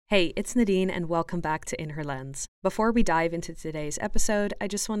Hey, it's Nadine, and welcome back to In Her Lens. Before we dive into today's episode, I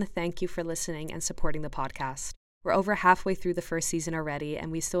just want to thank you for listening and supporting the podcast. We're over halfway through the first season already,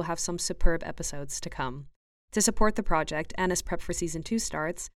 and we still have some superb episodes to come. To support the project and as prep for season 2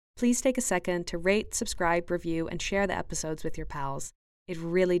 starts, please take a second to rate, subscribe, review, and share the episodes with your pals. It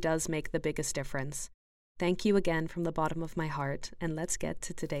really does make the biggest difference. Thank you again from the bottom of my heart, and let's get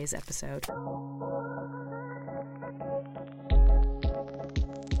to today's episode.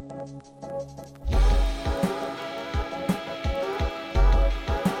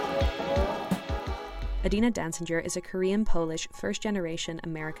 Adina Dansinger is a Korean-Polish first-generation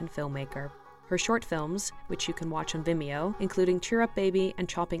American filmmaker. Her short films, which you can watch on Vimeo, including Cheer Up Baby and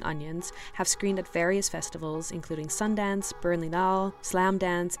Chopping Onions, have screened at various festivals, including Sundance, Berlinale,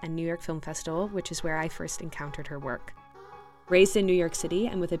 Slamdance, and New York Film Festival, which is where I first encountered her work. Raised in New York City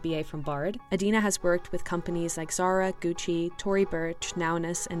and with a BA from Bard, Adina has worked with companies like Zara, Gucci, Tory Burch,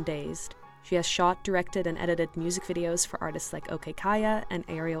 Nowness, and Dazed. She has shot, directed, and edited music videos for artists like OK Kaya and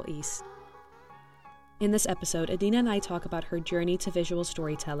Ariel East. In this episode, Adina and I talk about her journey to visual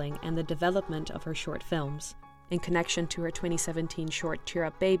storytelling and the development of her short films. In connection to her 2017 short Cheer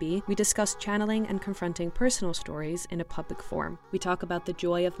Up Baby, we discuss channeling and confronting personal stories in a public forum. We talk about the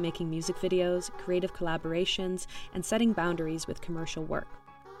joy of making music videos, creative collaborations, and setting boundaries with commercial work.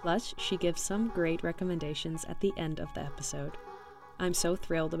 Plus, she gives some great recommendations at the end of the episode. I'm so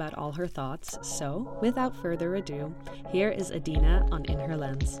thrilled about all her thoughts, so without further ado, here is Adina on In Her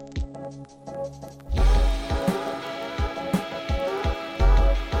Lens.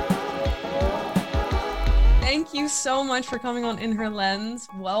 Thank you so much for coming on In Her Lens.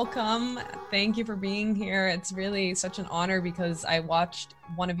 Welcome. Thank you for being here. It's really such an honor because I watched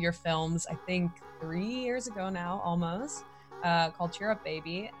one of your films, I think 3 years ago now, almost, called Cheer Up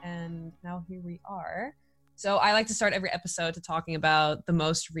Baby, and now here we are. So I like to start every episode to talking about the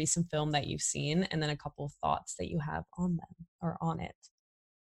most recent film that you've seen and then a couple of thoughts that you have on them or on it.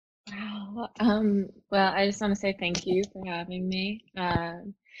 Well, I just want to say thank you for having me.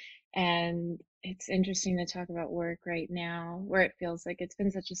 And it's interesting to talk about work right now, where it feels like it's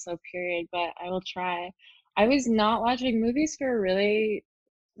been such a slow period, but I will try. I was not watching movies for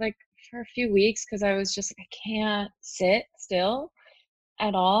a few weeks because I was just, I can't sit still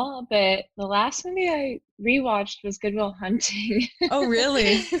at all. But the last movie I rewatched was Good Will Hunting. Oh,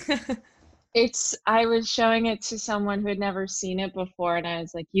 really? I was showing it to someone who had never seen it before, and I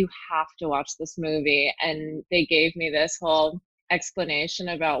was like, you have to watch this movie. And they gave me this whole explanation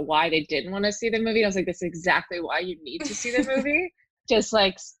about why they didn't want to see the movie. And I was like, this is exactly why you need to see the movie. Just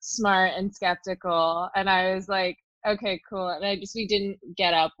like smart and skeptical. And I was like, okay, cool. And we didn't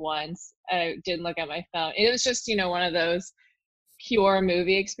get up once. I didn't look at my phone. It was just, one of those pure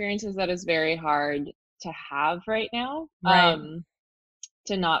movie experiences that is very hard to have right now. Right.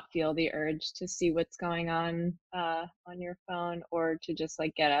 To not feel the urge to see what's going on your phone, or to just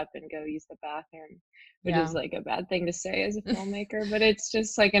like get up and go use the bathroom, which is like a bad thing to say as a filmmaker, but it's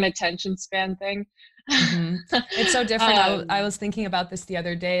just like an attention span thing. Mm-hmm. It's so different. I was thinking about this the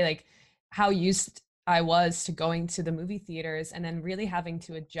other day, like how used I was to going to the movie theaters and then really having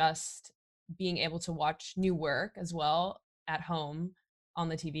to adjust being able to watch new work as well at home on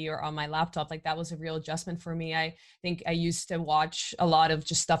the TV or on my laptop. Like that was a real adjustment for me. I think I used to watch a lot of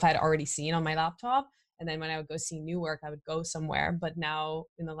just stuff I'd already seen on my laptop. And then when I would go see new work, I would go somewhere. But now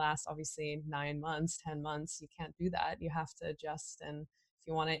in the last, obviously 9 months, 10 months, you can't do that. You have to adjust and if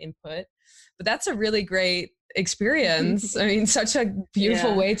you want to input. But that's a really great experience. I mean, such a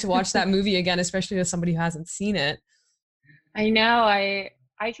beautiful way to watch that movie again, especially with somebody who hasn't seen it. I know. I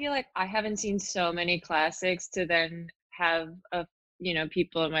feel like I haven't seen so many classics to then have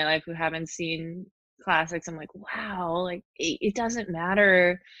people in my life who haven't seen classics. I'm like, wow, like it doesn't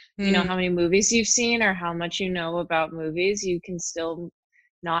matter, how many movies you've seen or how much you know about movies, you can still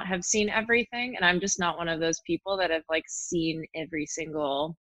not have seen everything. And I'm just not one of those people that have like seen every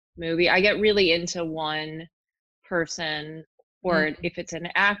single movie. I get really into one person, or if it's an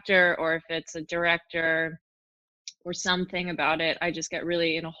actor or if it's a director or something about it, I just get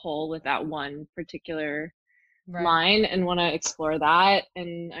really in a hole with that one particular line and want to explore that.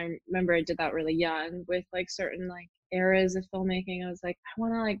 And I remember I did that really young with like certain like eras of filmmaking. I was like, I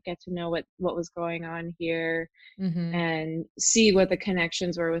want to like get to know what was going on here and see what the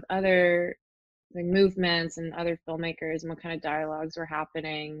connections were with other like movements and other filmmakers and what kind of dialogues were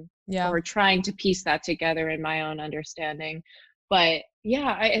happening, or trying to piece that together in my own understanding. But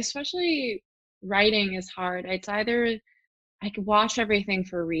especially writing is hard. It's either I could watch everything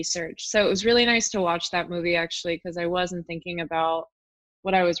for research. So it was really nice to watch that movie actually, because I wasn't thinking about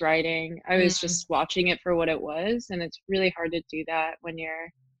what I was writing. I was just watching it for what it was. And it's really hard to do that when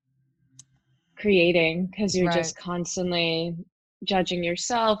you're creating, because you're Right. just constantly judging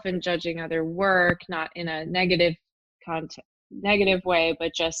yourself and judging other work, not in a negative way,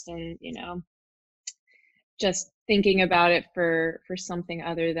 but just in, just thinking about it for something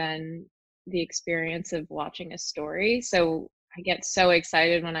other than the experience of watching a story. So I get so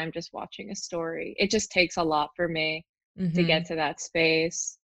excited when I'm just watching a story. It just takes a lot for me to get Hmm. to that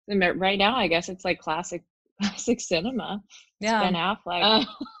space. And right now, I guess it's like classic cinema. It's Yeah. Ben Affleck.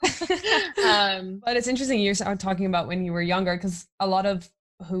 Um, But it's interesting you are talking about when you were younger, because a lot of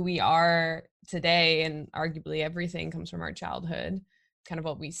who we are today and arguably everything comes from our childhood, kind of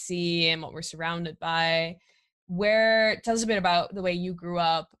what we see and what we're surrounded by. Where tell us a bit about the way you grew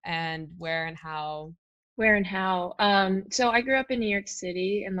up and where and how. Where and how? So I grew up in New York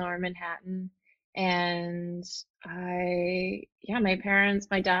City in Lower Manhattan, and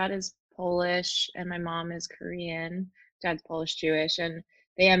my dad is Polish and my mom is Korean. Dad's Polish Jewish, and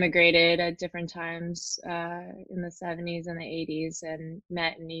they emigrated at different times in the 70s and the 80s and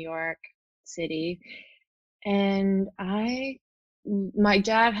met in New York City. And my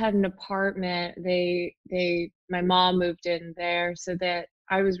dad had an apartment. My mom moved in there, so that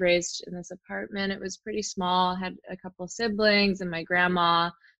I was raised in this apartment. It was pretty small, had a couple siblings and my grandma.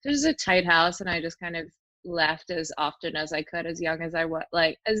 So it was a tight house, and I just kind of left as often as I could, as young as I was,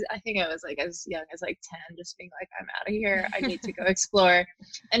 like, as I think I was like as young as like 10, just being like, I'm out of here. I need to go explore.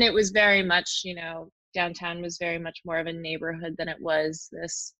 And it was very much, downtown was very much more of a neighborhood than it was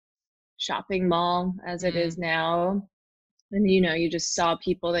this shopping mall as it is Mm, now. And you just saw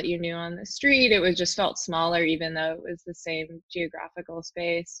people that you knew on the street. It was just felt smaller, even though it was the same geographical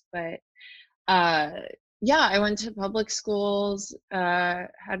space. But uh yeah, I went to public schools,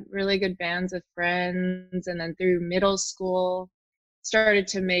 had really good bands of friends, and then through middle school started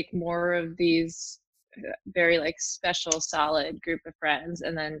to make more of these very like special solid group of friends,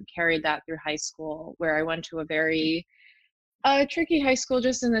 and then carried that through high school, where I went to a very tricky high school,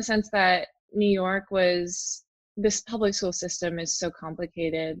 just in the sense that New York was this public school system is so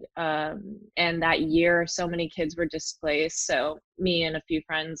complicated. And that year, so many kids were displaced. So me and a few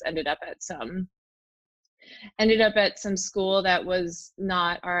friends ended up at some school that was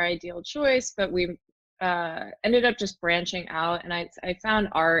not our ideal choice, but we ended up just branching out. And I found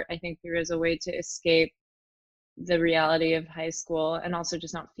art, I think, there is a way to escape the reality of high school, and also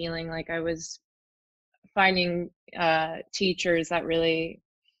just not feeling like I was finding teachers that really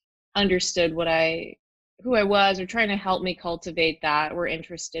understood who I was, or trying to help me cultivate that, were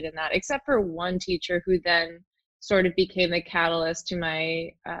interested in that, except for one teacher who then sort of became the catalyst to my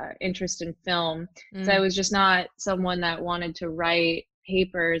interest in film. So I mm, was just not someone that wanted to write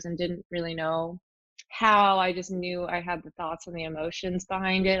papers and didn't really know how. I just knew I had the thoughts and the emotions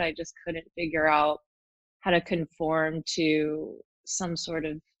behind it. I just couldn't figure out how to conform to some sort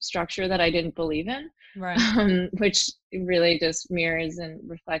of structure that I didn't believe in, right. which really just mirrors and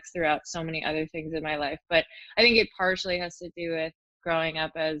reflects throughout so many other things in my life. But I think it partially has to do with growing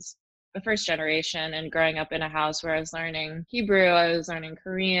up as the first generation, and growing up in a house where I was learning Hebrew, I was learning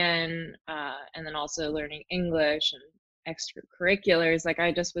Korean, and then also learning English and extracurriculars. Like,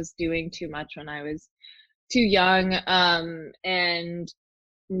 I just was doing too much when I was too young, and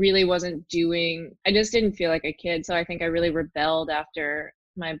really wasn't doing, I just didn't feel like a kid. So I think I really rebelled after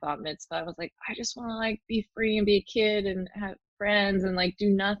my bat mitzvah. I was like, I just want to like be free and be a kid and have friends and like do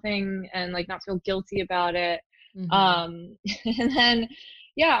nothing and like not feel guilty about it. Hmm. um and then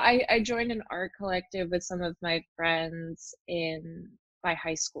yeah, I joined an art collective with some of my friends in by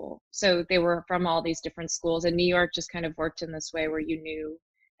high school. So they were from all these different schools, and New York just kind of worked in this way where you knew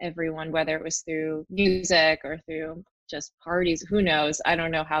everyone, whether it was through music or through just parties. Who knows? I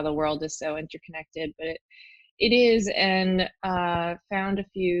don't know how the world is so interconnected, but it is. And found a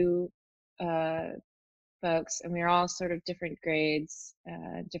few uh, folks, and we were all sort of different grades,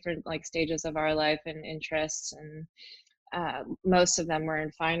 different like stages of our life and interests, and most of them were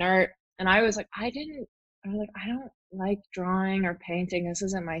in fine art. And I was like, I don't like drawing or painting. This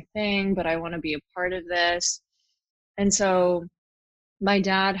isn't my thing, but I want to be a part of this. And so my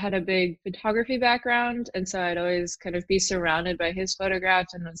dad had a big photography background, and so I'd always kind of be surrounded by his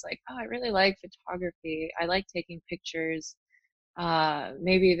photographs, and was like, oh, I really like photography. I like taking pictures.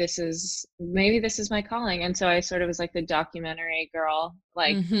 Maybe this is my calling. And so I sort of was like the documentary girl,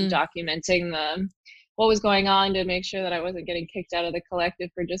 like Hmm. documenting what was going on, to make sure that I wasn't getting kicked out of the collective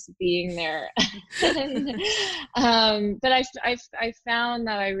for just being there. And, but I found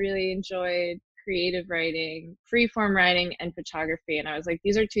that I really enjoyed creative writing, free form writing, and photography. And I was like,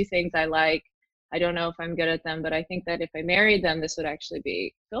 these are two things I like. I don't know if I'm good at them, but I think that if I married them, this would actually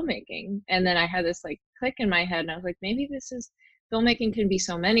be filmmaking. And then I had this like click in my head, and I was like, maybe this is filmmaking can be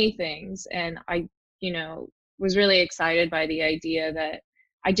so many things. And I, you know, was really excited by the idea that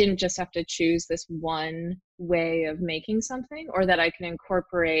I didn't just have to choose this one way of making something, or that I can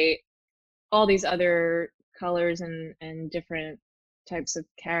incorporate all these other colors and different types of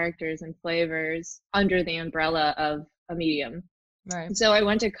characters and flavors under the umbrella of a medium. Right. So I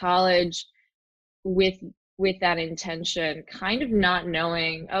went to college with that intention, kind of not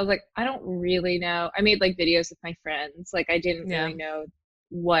knowing. I was like, I don't really know. I made like videos with my friends. Like I didn't really know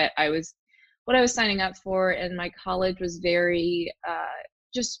what I was signing up for, and my college was very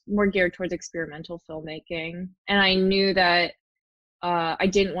just more geared towards experimental filmmaking. And I knew that I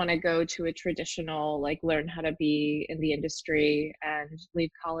didn't want to go to a traditional, like, learn how to be in the industry and leave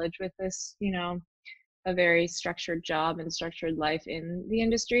college with this, you know, a very structured job and structured life in the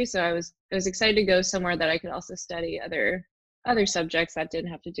industry. So I was excited to go somewhere that I could also study other subjects that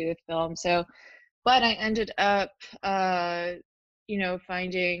didn't have to do with film. So, but I ended up, you know,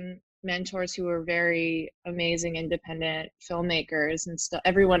 finding mentors who were very amazing independent filmmakers, and still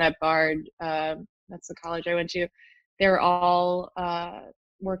everyone at Bard, that's the college I went to, they're all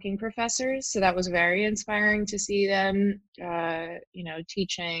working professors. So that was very inspiring to see them, you know,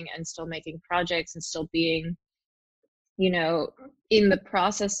 teaching and still making projects and still being, you know, in the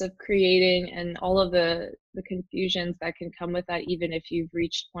process of creating, and all of the confusions that can come with that. Even if you've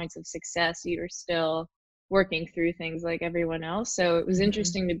reached points of success, you're still working through things like everyone else. So it was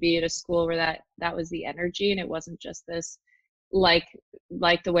interesting to be at a school where that was the energy, and it wasn't just this like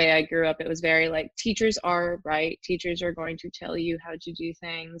the way I grew up. It was very like, teachers are right, teachers are going to tell you how to do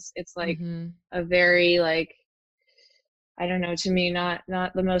things. It's like a very, like, I don't know, to me, not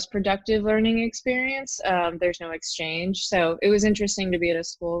the most productive learning experience. There's no exchange. So it was interesting to be at a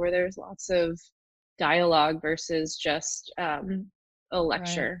school where there's lots of dialogue versus just a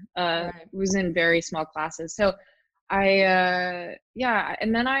lecture. It was in very small classes. So I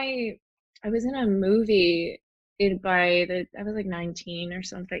and then I was in a movie I was like 19 or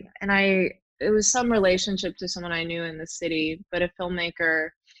something, and it was some relationship to someone I knew in the city, but a filmmaker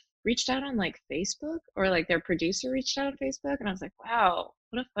reached out on like Facebook, or like their producer reached out on Facebook, and I was like, wow,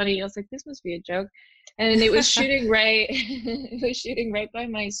 what a funny. I was like, this must be a joke. And it was shooting right it was shooting right by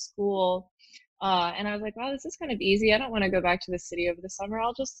my school. And I was like, wow, this is kind of easy. I don't want to go back to the city over the summer.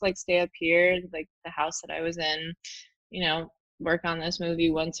 I'll just like stay up here, like the house that I was in, you know, work on this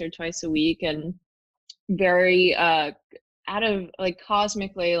movie once or twice a week. And very out of, like,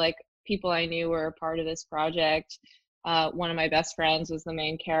 cosmically, like, people I knew were a part of this project. One of my best friends was the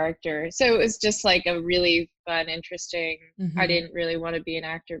main character. So it was just like a really fun, interesting, I didn't really want to be an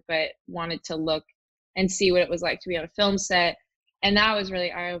actor, but wanted to look and see what it was like to be on a film set. And that was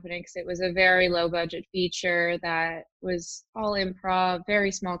really eye-opening, because it was a very low budget feature that was all improv,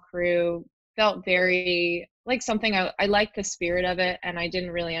 very small crew, felt very like something I liked the spirit of it, and I didn't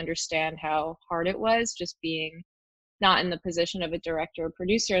really understand how hard it was, just being not in the position of a director or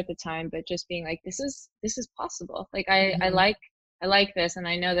producer at the time, but just being like, this is possible. Like I like this, and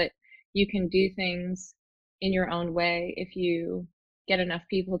I know that you can do things in your own way if you get enough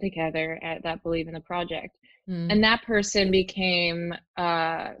people together that believe in the project. And that person became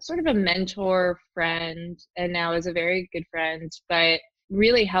sort of a mentor, friend, and now is a very good friend, but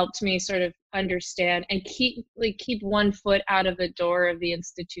really helped me sort of understand and keep one foot out of the door of the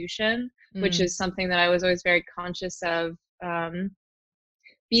institution, which is something that I was always very conscious of,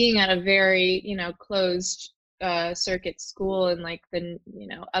 being at a very, you know, closed circuit school in like the, you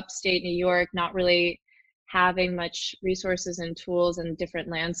know, upstate New York, not really having much resources and tools and different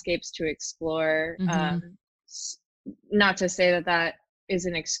landscapes to explore. Not to say that is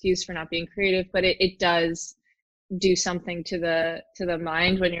an excuse for not being creative, but it does do something to the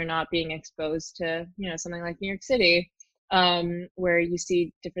mind when you're not being exposed to, you know, something like New York City, where you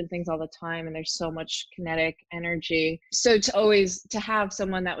see different things all the time and there's so much kinetic energy. So to have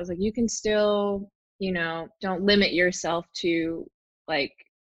someone that was like, you can still, you know, don't limit yourself to like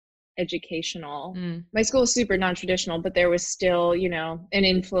educational. My school is super non-traditional, but there was still, you know, an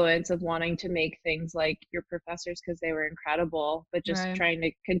influence of wanting to make things like your professors, because they were incredible, but just trying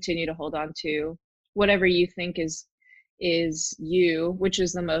to continue to hold on to whatever you think is you, which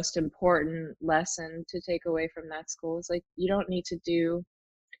is the most important lesson to take away from that school. Is like, you don't need to do,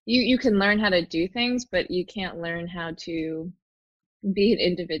 you can learn how to do things, but you can't learn how to be an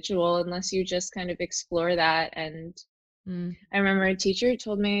individual unless you just kind of explore that. And I remember a teacher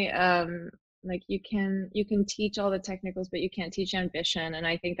told me, like, you can teach all the technicals, but you can't teach ambition. And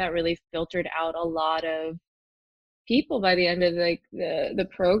I think that really filtered out a lot of people by the end of like the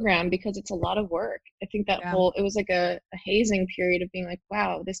program, because it's a lot of work. I think that it was like a hazing period of being like,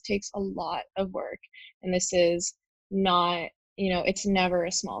 wow, this takes a lot of work, and this is not it's never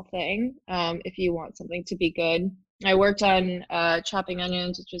a small thing if you want something to be good. I worked on Chopping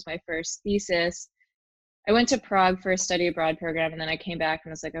Onions, which was my first thesis. I went to Prague for a study abroad program, and then I came back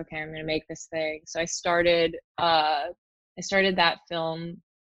and was like, okay, I'm going to make this thing. So I started that film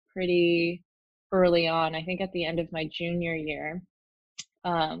pretty early on, I think at the end of my junior year,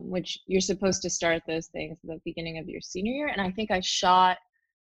 which you're supposed to start those things at the beginning of your senior year. And I think I shot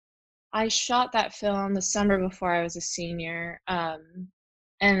that film the summer before I was a senior.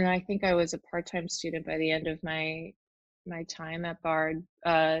 And I think I was a part-time student by the end of my time at Bard,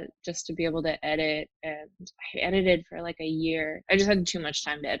 just to be able to edit. And I edited for like a year. I just had too much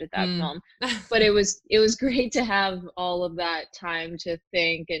time to edit that film. But it was great to have all of that time to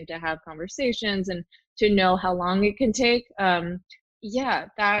think and to have conversations and to know how long it can take. Yeah,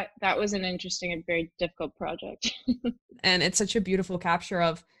 that was an interesting and very difficult project. And it's such a beautiful capture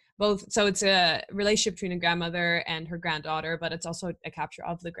of both. So it's a relationship between a grandmother and her granddaughter, but it's also a capture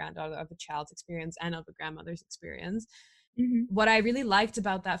of the granddaughter, of the child's experience, and of the grandmother's experience. Mhm. What I really liked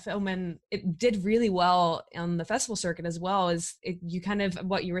about that film, and it did really well on the festival circuit as well, is you kind of,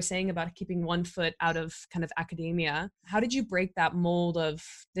 what you were saying about keeping one foot out of kind of academia. How did you break that mold of,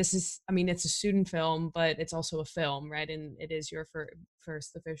 this is, I mean, it's a student film, but it's also a film, right? And it is your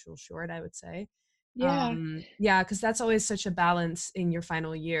first official short, I would say. Yeah. Yeah, because that's always such a balance in your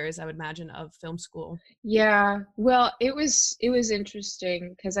final years, I would imagine, of film school. Yeah. Well, it was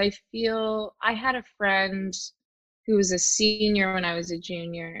interesting because I feel I had a friend who was a senior when I was a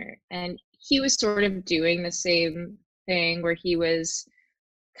junior, and he was sort of doing the same thing where he was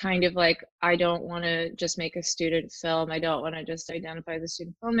kind of like, I don't want to just make a student film. I don't want to just identify as a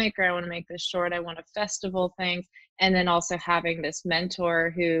student filmmaker. I want to make this short. I want a festival thing. And then also having this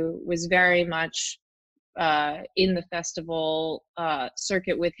mentor who was very much in the festival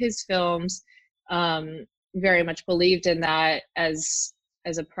circuit with his films, um, very much believed in that as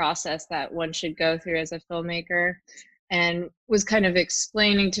a process that one should go through as a filmmaker, and was kind of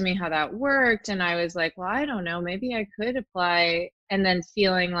explaining to me how that worked. And I was like, well, I don't know, maybe I could apply. And then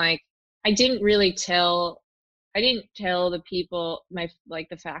feeling like I didn't really tell I didn't tell the people,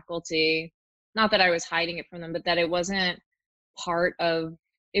 the faculty, not that I was hiding it from them, but that part of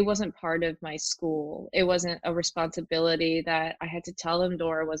it wasn't part of my school. It wasn't a responsibility that I had to tell them,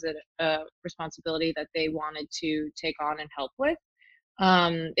 nor was it a responsibility that they wanted to take on and help with.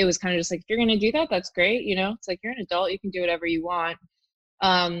 It was kind of just like, if you're going to do that, that's great. It's like, you're an adult, you can do whatever you want.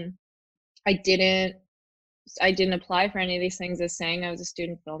 Um, I didn't, I didn't apply for any of these things as saying I was a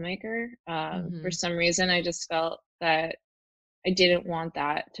student filmmaker. For Hmm. some reason, I just felt that I didn't want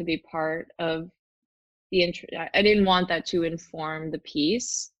that to be part of I didn't want that to inform the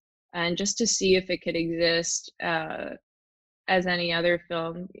piece, and just to see if it could exist as any other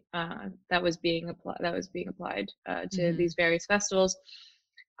film that was being applied to Hmm. these various festivals.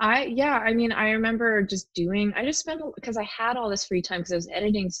 I mean, I remember I just spent, because I had all this free time because I was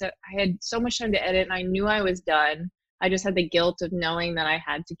editing, so I had so much time to edit, and I knew I was done. I just had the guilt of knowing that I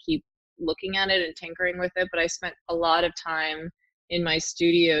had to keep looking at it and tinkering with it, but I spent a lot of time in my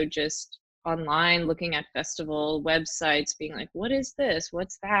studio just online looking at festival websites, being like, what is this?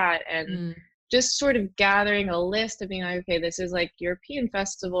 What's that? And Mm. just sort of gathering a list of being like, okay, this is like European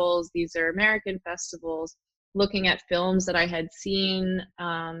festivals, these are American festivals, looking at films that I had seen,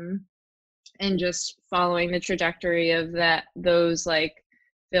 and just following the trajectory of those like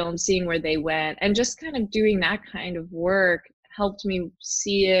films, seeing where they went, and just kind of doing that kind of work helped me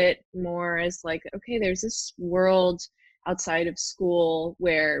see it more as like, okay, there's this world outside of school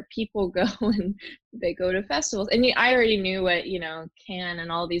where people go and they go to festivals. And I already knew what, Cannes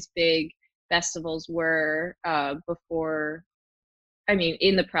and all these big festivals were before. I mean,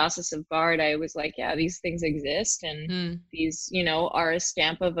 in the process of Bard, I was like, yeah, these things exist, and Mm. these, are a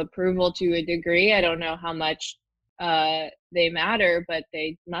stamp of approval to a degree. I don't know how much they matter, but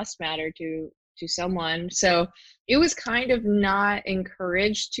they must matter to someone. So it was kind of not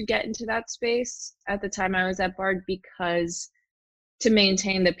encouraged to get into that space at the time I was at Bard, because to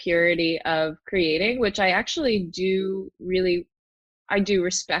maintain the purity of creating, which I do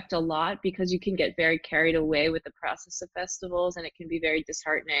respect a lot, because you can get very carried away with the process of festivals, and it can be very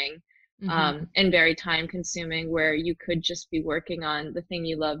disheartening, Hmm. and very time consuming, where you could just be working on the thing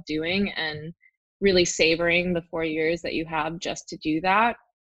you love doing and really savoring the 4 years that you have just to do that,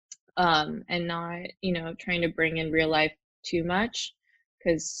 and not, trying to bring in real life too much.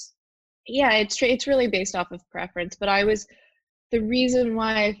 Because, yeah, it's really based off of preference. But the reason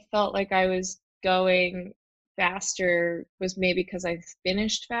why I felt like I was going faster was maybe because I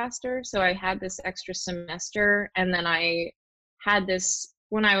finished faster. So I had this extra semester, and then I had this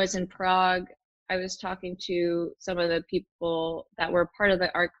when I was in Prague. I was talking to some of the people that were part of the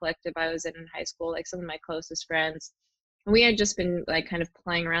art collective I was in high school, like some of my closest friends. And we had just been like kind of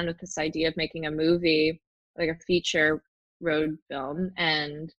playing around with this idea of making a movie, like a feature road film.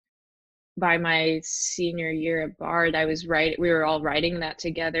 And by my senior year at Bard, we were all writing that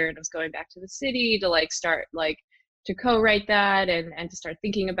together, and I was going back to the city to like start like to co-write that and to start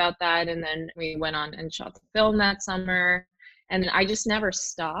thinking about that. And then we went on and shot the film that summer. And I just never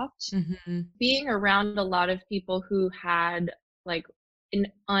stopped being around a lot of people who had like an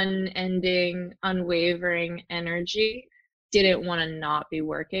unending, unwavering energy, didn't want to not be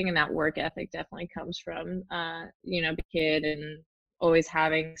working. And that work ethic definitely comes from, the kid and always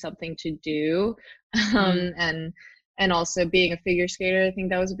having something to do. And also being a figure skater, I think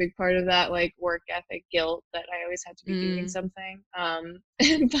that was a big part of that, like work ethic guilt that I always had to be doing something.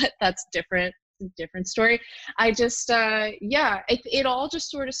 But that's different story. I just, it all just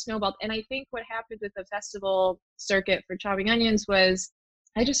sort of snowballed. And I think what happened with the festival circuit for Chopping Onions was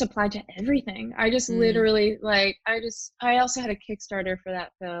I just applied to everything. I just literally I also had a Kickstarter for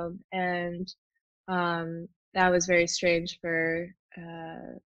that film, and that was very strange for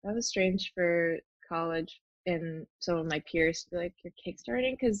college and some of my peers to be like, you're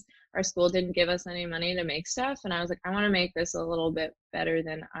kickstarting, because our school didn't give us any money to make stuff. And I was like, I want to make this a little bit better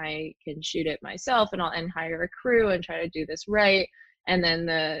than I can shoot it myself, and I'll hire a crew and try to do this right. And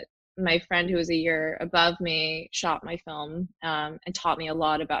then my friend who was a year above me shot my film and taught me a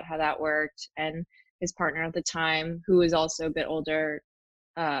lot about how that worked. And his partner at the time, who was also a bit older,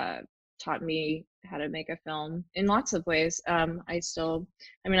 taught me how to make a film in lots of ways. I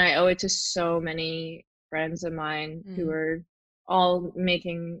owe it to so many friends of mine who are all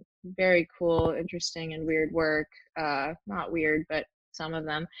making very cool, interesting, and weird work. Not weird, but some of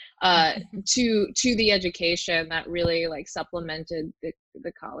them, to the education that really like supplemented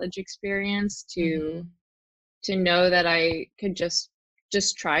the college experience, to know that I could just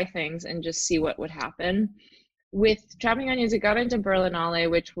try things and just see what would happen. With Chopping Onions, it got into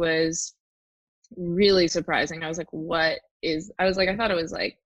Berlinale, which was really surprising. I was like, I thought it was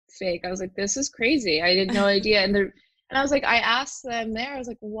like fake. I was like, this is crazy. I had no idea. And I was like, I asked them there, I was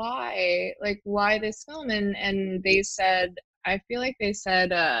like, why this film? And they said, I feel like they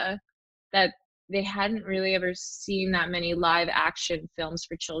said that they hadn't really ever seen that many live action films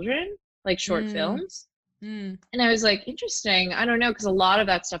for children, like short films. And I was like, interesting. I don't know, because a lot of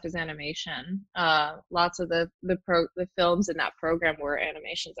that stuff is animation. Lots of the films in that program were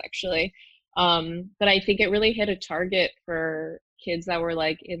animations, actually. But I think it really hit a target for kids that were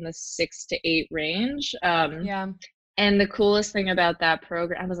like in the 6 to 8 range. And the coolest thing about that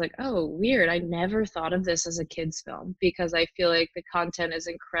program, I was like, oh, weird. I never thought of this as a kids film, because I feel like the content is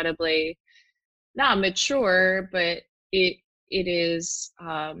incredibly not mature, but it is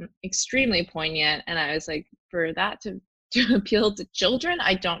extremely poignant. And I was like, for that to appeal to children,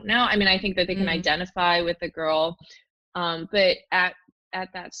 I don't know. I mean, I think that they can identify with the girl. But at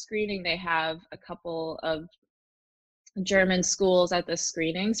that screening, they have a couple of German schools at the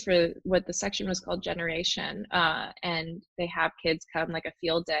screenings for what the section was called Generation, and they have kids come like a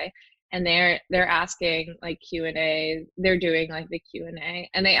field day, and they're asking like Q&A. They're doing like the Q&A,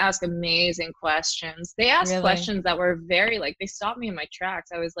 and they ask amazing questions. They ask questions that were very like, they stopped me in my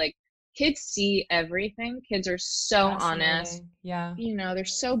tracks. I was like, kids see everything. Kids are so honest. Yeah. They're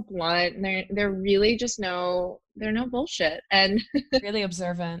so blunt, and they're really just they're no bullshit, and really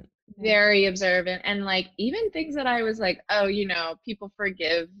observant. Very observant. And like, even things that I was like, oh, people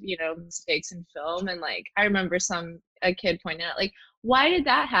forgive, mistakes in film. And like, I remember a kid pointing out like, why did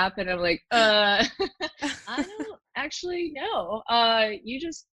that happen? I'm like, I don't actually know. You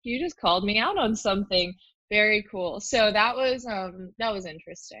just called me out on something. Very cool. So that was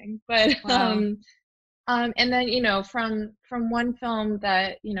interesting. But wow. And then from one film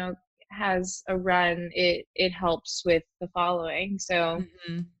that has a run, it helps with the following. So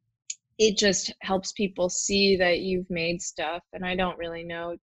it just helps people see that you've made stuff. And I don't really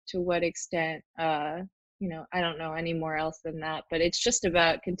know to what extent, I don't know any more else than that, but it's just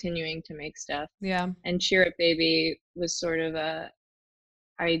about continuing to make stuff. Yeah. And Cheer Up Baby was sort of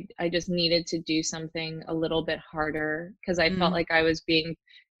I just needed to do something a little bit harder, because I felt like I was being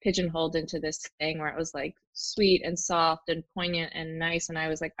pigeonholed into this thing where it was like sweet and soft and poignant and nice. And I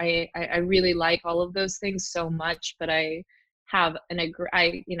was like, I really like all of those things so much, but I have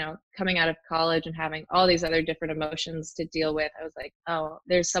coming out of college and having all these other different emotions to deal with, I was like, oh,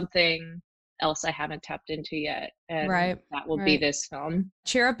 there's something else I haven't tapped into yet, and that will be this film.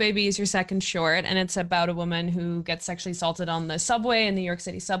 Cheer Up Baby is your second short, and it's about a woman who gets sexually assaulted on the subway in the New York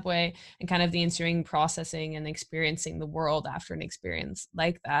City subway, and kind of the ensuing processing and experiencing the world after an experience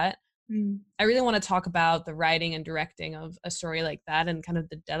like that. I really want to talk about the writing and directing of a story like that and kind of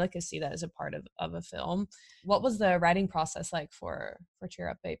the delicacy that is a part of a film. What was the writing process like for Cheer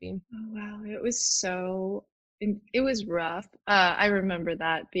Up Baby? Oh, wow. It was rough. I remember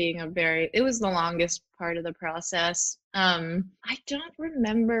that being it was the longest part of the process. I don't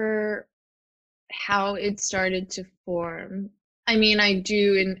remember how it started to form. I mean, I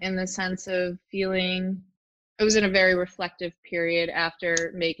do in the sense of feeling I was in a very reflective period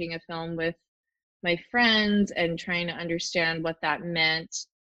after making a film with my friends and trying to understand what that meant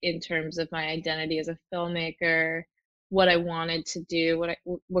in terms of my identity as a filmmaker, what I wanted to do,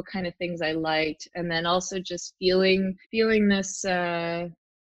 what kind of things I liked, and then also just feeling this not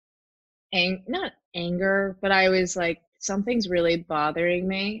anger, but I was like, something's really bothering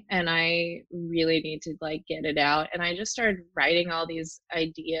me and I really need to like get it out. And I just started writing all these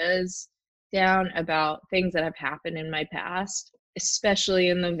ideas down about things that have happened in my past, especially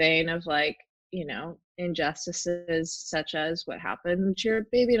in the vein of like, injustices such as what happened to your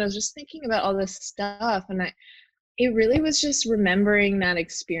baby. And I was just thinking about all this stuff and it really was just remembering that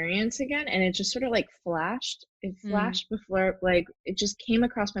experience again, and it just sort of like flashed before, like it just came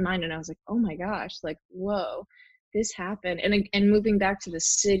across my mind and I was like, oh my gosh, like whoa, this happened. And moving back to the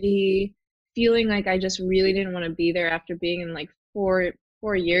city, feeling like I just really didn't want to be there after being in like four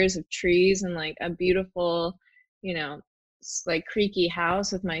years of trees and like a beautiful, you know like creaky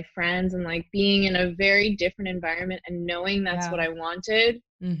house with my friends, and like being in a very different environment and knowing that's what I wanted.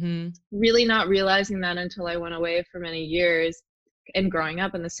 Really not realizing that until I went away for many years and growing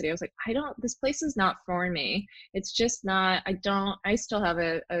up in the city. I was like, this place is not for me. It's just not, I still have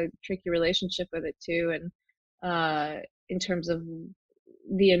a tricky relationship with it too. And in terms of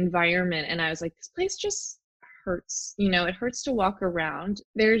the environment. And I was like, this place just hurts, it hurts to walk around.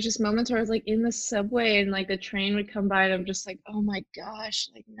 There's just moments where I was like in the subway and like the train would come by and I'm just like, oh my gosh,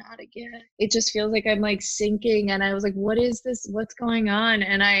 like not again. It just feels like I'm like sinking. And I was like, what is this? What's going on?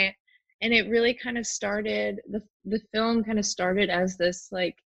 And it really kind of started, the film kind of started as this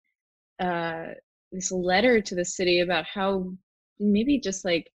like this letter to the city about how maybe just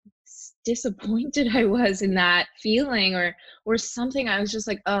like disappointed I was in that feeling, or something. I was just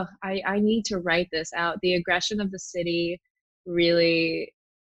like, oh, I need to write this out. The aggression of the city really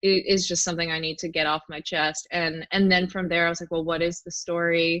is just something I need to get off my chest. And then from there I was like, well, what is the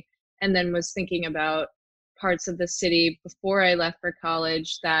story? And then was thinking about parts of the city before I left for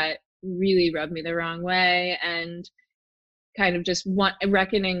college that really rubbed me the wrong way, and kind of just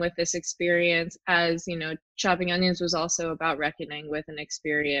reckoning with this experience. As Chopping Onions was also about reckoning with an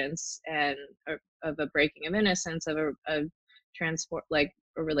experience and of a breaking of innocence, of a transport, like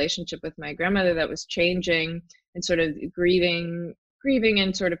a relationship with my grandmother that was changing, and sort of grieving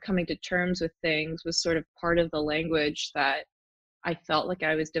and sort of coming to terms with things was sort of part of the language that I felt like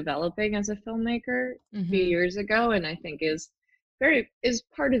I was developing as a filmmaker a few years ago, and I think is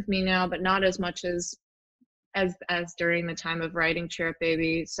part of me now, but not as much as during the time of writing Cheer Up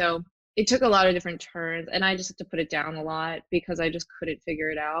Baby. So it took a lot of different turns, and I just had to put it down a lot because I just couldn't figure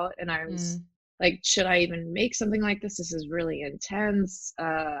it out. And I was like, should I even make something like this? This is really intense.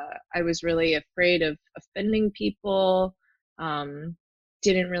 I was really afraid of offending people.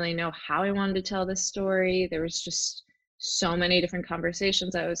 Didn't really know how I wanted to tell this story. There was just so many different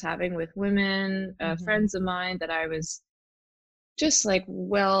conversations I was having with women, friends of mine, that I was just like,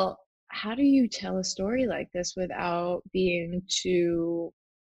 well, how do you tell a story like this without being too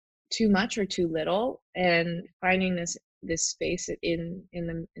much or too little? And finding this space in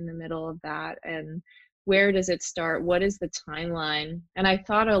the middle of that, and where does it start? What is the timeline? And I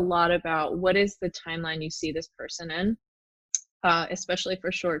thought a lot about what is the timeline you see this person in, especially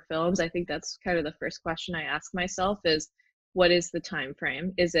for short films. I think that's kind of the first question I ask myself is, what is the time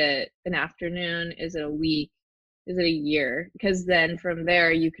frame? Is it an afternoon? Is it a week? Is it a year? Because then from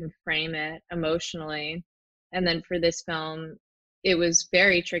there you can frame it emotionally. And then for this film, it was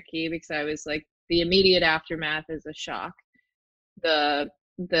very tricky because I was like, the immediate aftermath is a shock. The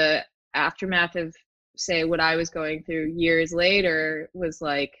aftermath of, say, what I was going through years later was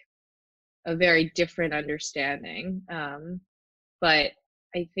like a very different understanding. But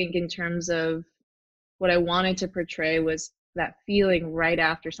I think in terms of what I wanted to portray was that feeling right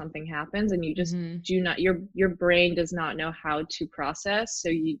after something happens, and you just do not, your brain does not know how to process, so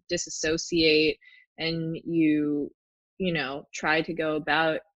you disassociate and you try to go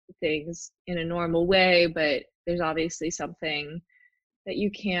about things in a normal way, but there's obviously something that you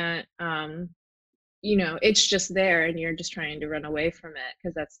can't, it's just there and you're just trying to run away from it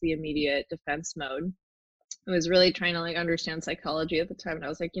because that's the immediate defense mode. I was really trying to like understand psychology at the time, and I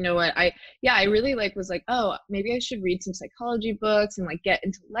was like, you know what, I really like was like, oh, maybe I should read some psychology books and like get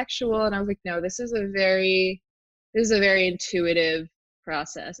intellectual. And I was like, no, this is a very intuitive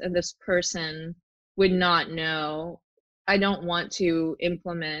process, and this person would not know. I don't want to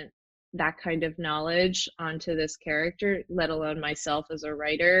implement that kind of knowledge onto this character, let alone myself as a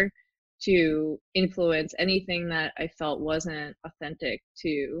writer, to influence anything that I felt wasn't authentic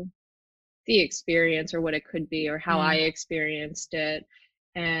to the experience or what it could be or how I Mm. experienced it.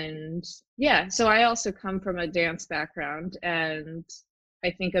 And yeah, so I also come from a dance background, and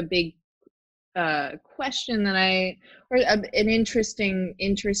I think a big question that an interesting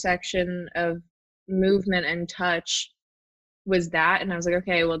intersection of movement and touch was that. And I was like,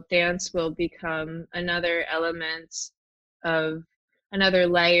 okay, well, dance will become another element of another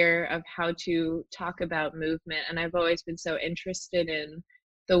layer of how to talk about movement. And I've always been so interested in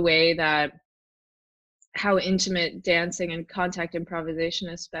the way that how intimate dancing and contact improvisation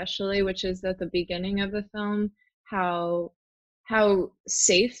especially, which is at the beginning of the film, how how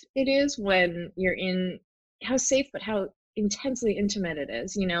safe it is when you're in, how safe but how intensely intimate it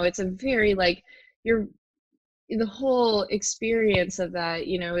is. You know, it's a very like, you're, the whole experience of that,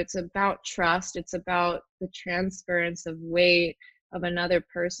 you know, it's about trust, it's about the transference of weight of another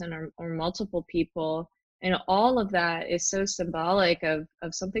person or multiple people, and all of that is so symbolic of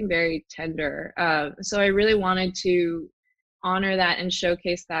something very tender. So I really wanted to honor that and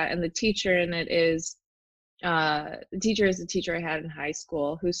showcase that. And the teacher in it is the teacher is the teacher I had in high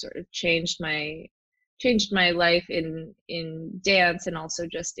school, who sort of changed my life in dance and also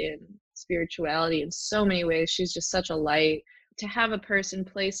just in spirituality in so many ways. She's just such a light. To have a person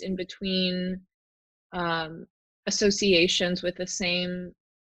placed in between um, associations with the same,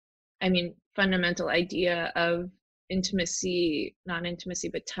 I mean, fundamental idea of intimacy, not intimacy,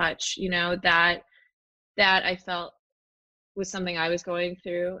 but touch, you know, that I felt was something I was going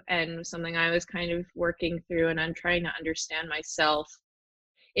through and something I was kind of working through, and I'm trying to understand myself.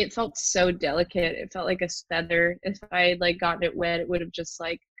 It felt so delicate. It felt like a feather. If I had like gotten it wet, it would have just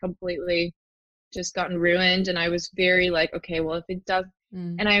like completely just gotten ruined. And I was very like, okay, well, if it does,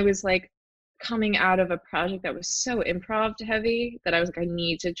 Mm. and I was like coming out of a project that was so improv heavy that I was like, I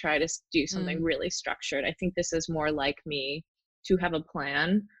need to try to do something Mm. really structured. I think this is more like me, to have a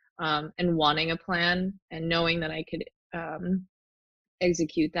plan, and wanting a plan and knowing that I could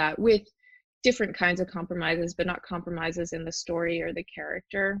execute that with different kinds of compromises, but not compromises in the story or the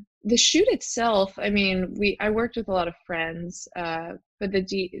character. The shoot itself, I mean, I worked with a lot of friends, but the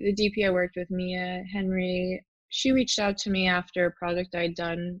DP I worked with, Mia Henry, she reached out to me after a project I'd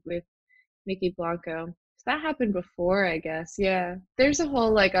done with Mickey Blanco. So that happened before, I guess. Yeah, there's a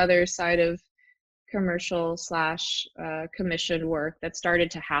whole like other side of commercial slash commissioned work that started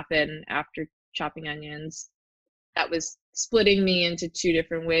to happen after Chopping Onions, that was splitting me into two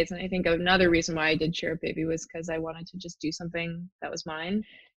different ways. And I think another reason why I did Cheer Up Baby was because I wanted to just do something that was mine.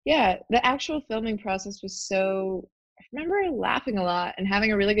 Yeah, the actual filming process was so, I remember laughing a lot and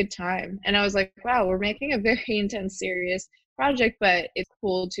having a really good time. And I was like, wow, we're making a very intense, serious project, but it's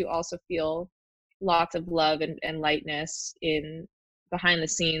cool to also feel lots of love and lightness in behind the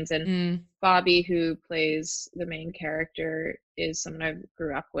scenes. And Mm. Bobby, who plays the main character, is someone I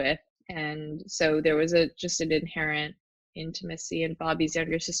grew up with, and so there was a just an inherent intimacy. And Bobby's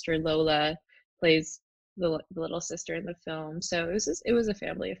younger sister Lola plays the little sister in the film, so it was a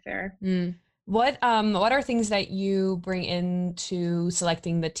family affair. Mm. What are things that you bring into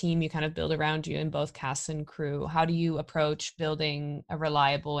selecting the team you kind of build around you in both cast and crew? How do you approach building a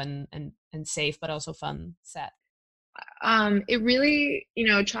reliable and safe but also fun set? It really, you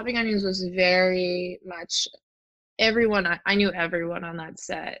know, Chopping Onions was very much everyone. I knew everyone on that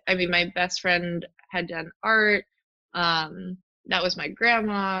set. I mean, my best friend had done art. Um, that was my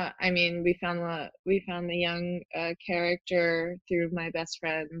grandma. I mean, we found the young character through my best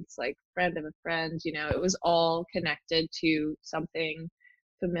friend's like friend of a friend. You know, it was all connected to something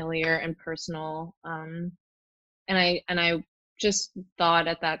familiar and personal. And I just thought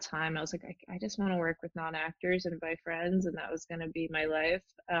at that time, I was like, I just want to work with non-actors and my friends, and that was going to be my life.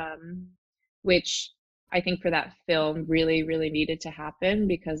 Which I think for that film really, really needed to happen,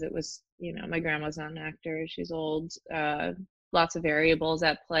 because it was, you know, my grandma's not an actor, she's old, lots of variables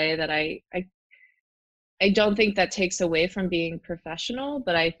at play that I don't think that takes away from being professional,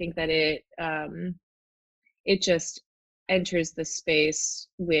 but I think that it just enters the space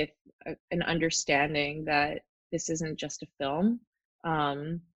with an understanding that this isn't just a film,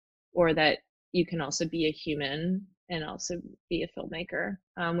 um, or that you can also be a human and also be a filmmaker,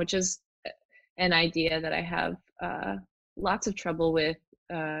 which is an idea that I have lots of trouble with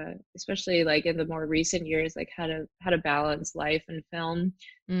especially like in the more recent years, like how to balance life and film.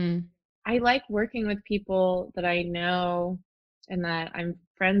 Mm. I like working with people that I know and that I'm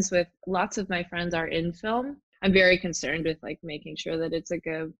friends with. Lots of my friends are in film. I'm very concerned with like making sure that it's a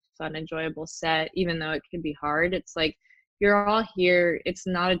good, fun, enjoyable set, even though it can be hard. It's like you're all here. It's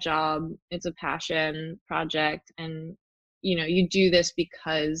not a job, it's a passion project. And, you do this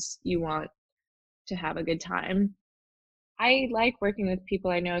because you want to have a good time. I like working with people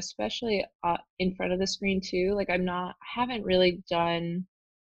I know, especially in front of the screen too. Like I haven't really done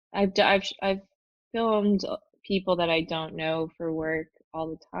I've filmed people that I don't know for work all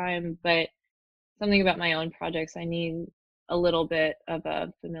the time, but something about my own projects, I need a little bit of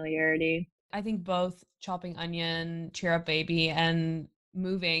a familiarity. I think both Chopping Onion, Cheer Up Baby, and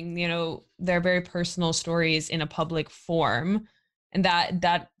Moving, they're very personal stories in a public form. And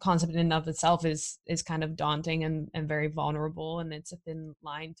that concept in and of itself is kind of daunting and very vulnerable, and it's a thin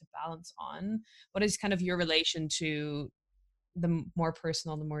line to balance on. What is kind of your relation to the more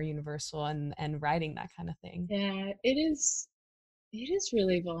personal, the more universal, and writing that kind of thing? Yeah, it is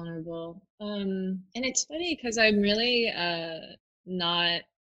really vulnerable. And it's funny because I'm really not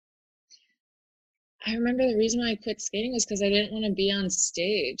I remember the reason why I quit skating was because I didn't want to be on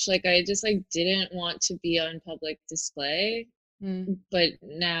stage. Like I just like didn't want to be on public display. Mm. But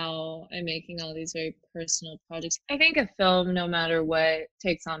now I'm making all these very personal projects. I think a film, no matter what,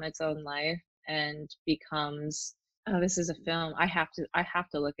 takes on its own life and becomes, oh, this is a film. I have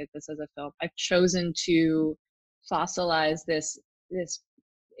to look at this as a film. I've chosen to fossilize this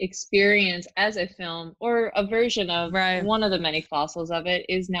experience as a film, or a version of Right. one of the many fossils of it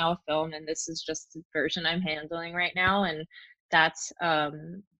is now a film, and this is just the version I'm handling right now. And that's I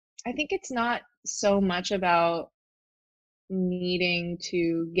think it's not so much about needing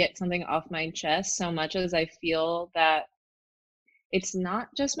to get something off my chest so much as I feel that it's not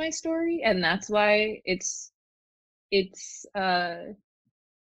just my story, and that's why it's it's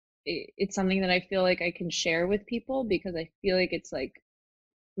something that I feel like I can share with people, because I feel like it's like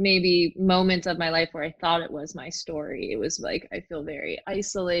maybe moments of my life where I thought it was my story. It was like I feel very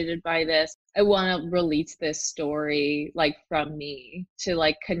isolated by this. I want to release this story like from me to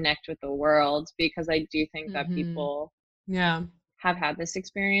like connect with the world, because I do think that Mm-hmm. people Yeah. have had this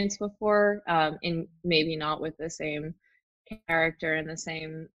experience before, in maybe not with the same character and the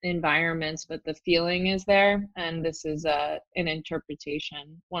same environments, but the feeling is there. And this is an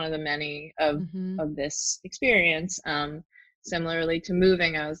interpretation, one of the many Mm-hmm. of this experience. Similarly to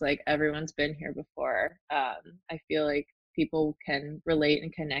Moving, I was like, everyone's been here before. I feel like people can relate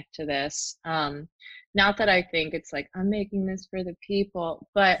and connect to this. Not that I think it's like I'm making this for the people,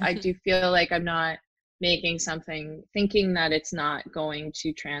 but I do feel like I'm not making something thinking that it's not going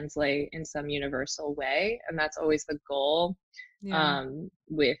to translate in some universal way. And that's always the goal, Yeah.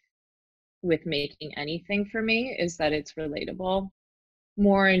 with making anything for me, is that it's relatable.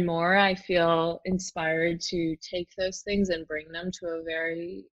 More and more I feel inspired to take those things and bring them to a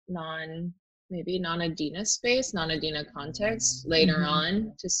very maybe non-Adina space, non-Adina context later Mm-hmm.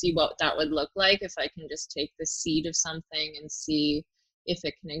 on, to see what that would look like if I can just take the seed of something and see if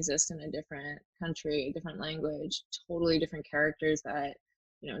it can exist in a different country, a different language, totally different characters that,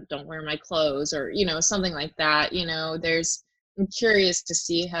 don't wear my clothes, or, something like that. I'm curious to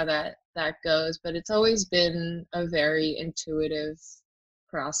see how that goes, but it's always been a very intuitive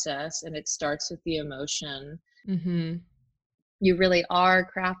process, and it starts with the emotion. Mm-hmm. You really are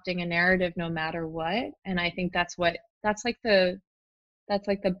crafting a narrative no matter what, and I think that's like the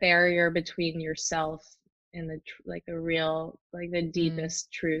barrier between yourself and like the real, like the Mm. deepest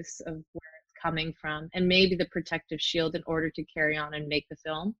truths of where it's coming from, and maybe the protective shield in order to carry on and make the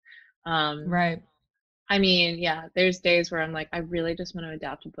film. um Right. I mean, yeah, there's days where I'm like, I really just want to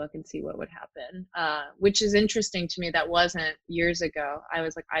adapt a book and see what would happen, which is interesting to me. That wasn't years ago. I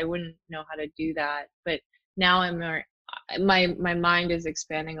was like, I wouldn't know how to do that. But now I'm more, my mind is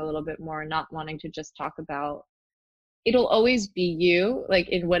expanding a little bit more, not wanting to just talk about, it'll always be you, like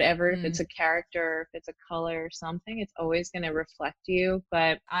in whatever, if it's Mm. a character, if it's a color or something, it's always going to reflect you.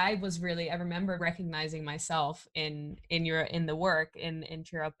 But I remember recognizing myself in the work in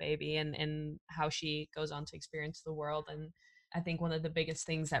Cheer Up Baby, and how she goes on to experience the world. And I think one of the biggest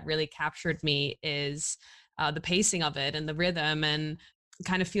things that really captured me is the pacing of it and the rhythm, and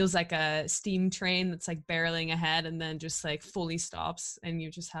kind of feels like a steam train that's like barreling ahead and then just like fully stops, and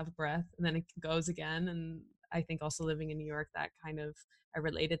you just have breath, and then it goes again. And I think also living in New York, that kind of, I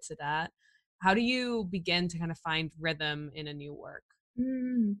related to that. How do you begin to kind of find rhythm in a new work?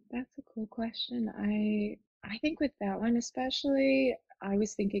 that's a cool question. I think with that one especially, I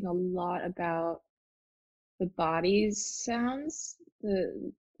was thinking a lot about the body's sounds,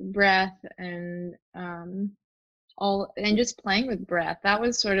 the breath, and all, and just playing with breath. That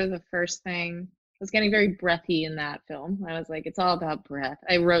was sort of the first thing. I was getting very breathy in that film. I was like, it's all about breath.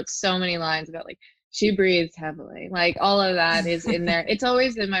 I wrote so many lines about like she breathes heavily. Like all of that is in there. It's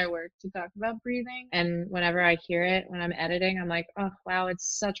always in my work to talk about breathing. And whenever I hear it when I'm editing, I'm like, oh wow,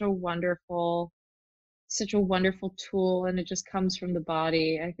 it's such a wonderful tool, and it just comes from the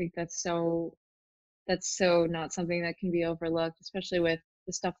body. I think that's so not something that can be overlooked, especially with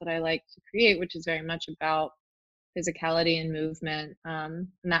the stuff that I like to create, which is very much about physicality and movement. And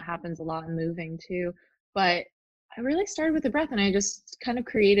that happens a lot in moving too. But I really started with the breath, and I just kind of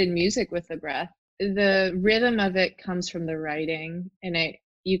created music with the breath. The rhythm of it comes from the writing, and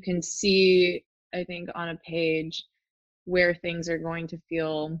you can see, I think, on a page where things are going to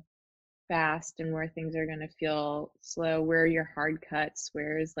feel fast and where things are going to feel slow, where your hard cuts,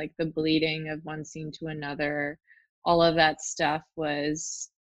 where is like the bleeding of one scene to another. All of that stuff was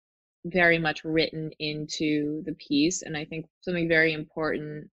very much written into the piece. And I think something very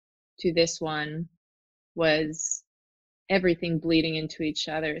important to this one was everything bleeding into each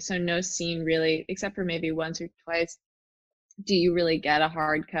other. So no scene really, except for maybe once or twice, do you really get a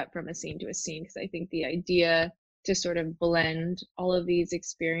hard cut from a scene to a scene. Because I think the idea to sort of blend all of these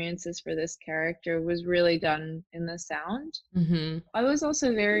experiences for this character was really done in the sound. Mm-hmm. I was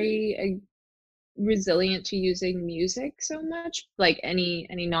also very resilient to using music so much, like any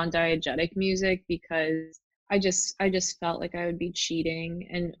non-diegetic music, because I just felt like I would be cheating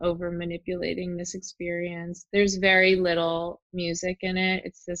and over manipulating this experience. There's very little music in it.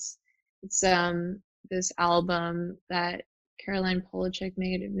 It's this album that Caroline Polachek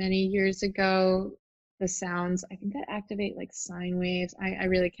made many years ago. The sounds, I think, that activate like sine waves. I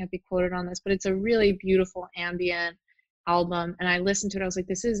really can't be quoted on this, but it's a really beautiful ambient album, and I listened to it. I was like,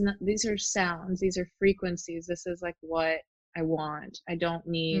 this is not, these are sounds, these are frequencies, this is like what I want. I don't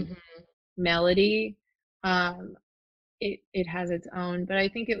need Mm-hmm. melody. um it has its own, but I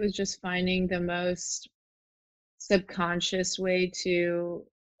think it was just finding the most subconscious way to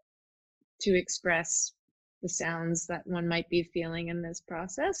express the sounds that one might be feeling in this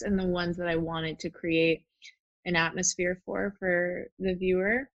process, and the ones that I wanted to create an atmosphere for the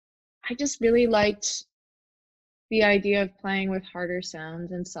viewer. I just really liked the idea of playing with harder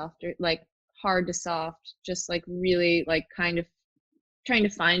sounds and softer, like hard to soft, just like really like kind of trying to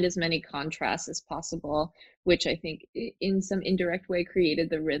find as many contrasts as possible, which I think in some indirect way created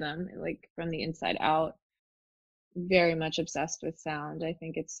the rhythm, like from the inside out. Very much obsessed with sound. I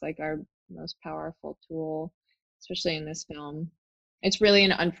think it's like our most powerful tool, especially in this film. It's really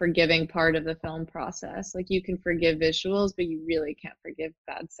an unforgiving part of the film process. Like you can forgive visuals, but you really can't forgive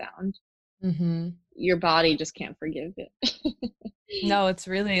bad sound. Mm-hmm. Your body just can't forgive it. No, it's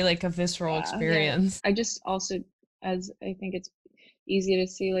really like a visceral Yeah. experience. I just also, as I think it's easy to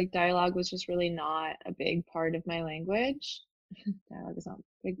see, like dialogue was just really not a big part of my language. Dialogue is not a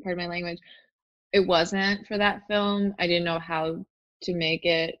big part of my language. It wasn't for that film. I didn't know how to make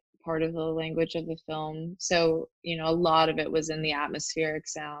it part of the language of the film. So, a lot of it was in the atmospheric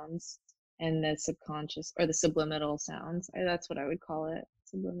sounds and the subconscious or the subliminal sounds. That's what I would call it,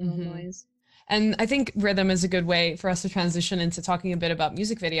 subliminal Mm-hmm. noise. And I think rhythm is a good way for us to transition into talking a bit about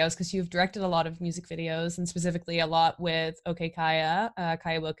music videos, because you've directed a lot of music videos, and specifically a lot with OK Kaya,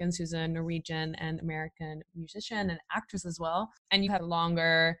 Kaya Wilkins, who's a Norwegian and American musician and actress as well. And you had a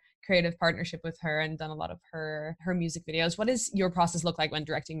longer creative partnership with her and done a lot of her music videos. What does your process look like when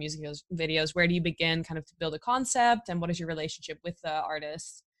directing music videos? Where do you begin kind of to build a concept, and what is your relationship with the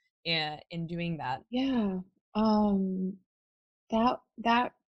artist in doing that? Yeah. Um,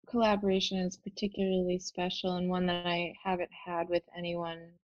 that collaboration is particularly special, and one that I haven't had with anyone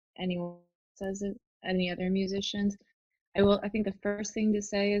says it, any other musicians. I think the first thing to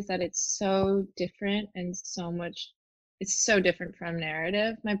say is that it's so different and it's so different from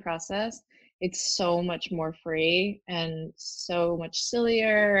narrative, my process. It's so much more free and so much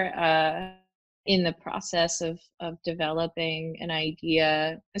sillier, in the process of developing an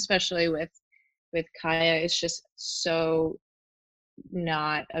idea, especially with Kaya. It's just so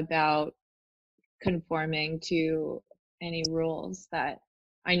not about conforming to any rules that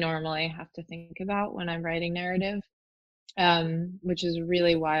I normally have to think about when I'm writing narrative. Which is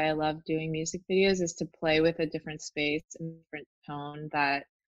really why I love doing music videos, is to play with a different space and different tone that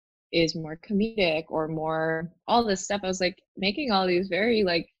is more comedic or more all this stuff. I was like making all these very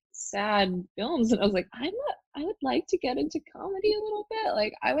like sad films, and I was like, I would like to get into comedy a little bit.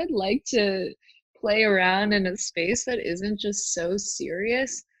 Like I would like to play around in a space that isn't just so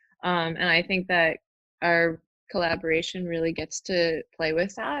serious. And I think that our collaboration really gets to play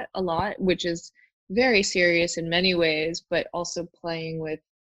with that a lot, which is very serious in many ways, but also playing with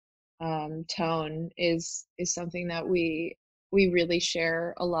tone is something that we really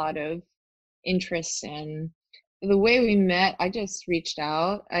share a lot of interests in. The way we met, I just reached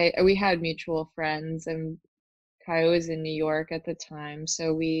out. We had mutual friends, and Kai was in New York at the time,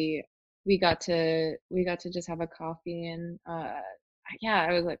 so we got to just have a coffee, and yeah,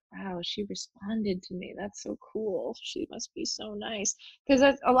 I was like, wow, she responded to me. That's so cool. She must be so nice. Because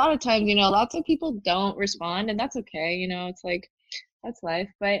a lot of times, lots of people don't respond, and that's okay. It's like that's life.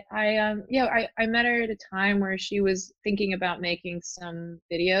 But yeah, I met her at a time where she was thinking about making some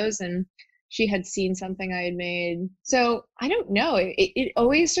videos, and she had seen something I had made. So I don't know. It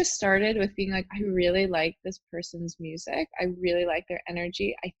always just started with being like, I really like this person's music. I really like their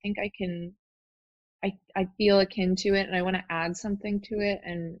energy. I think I feel akin to it, and I want to add something to it,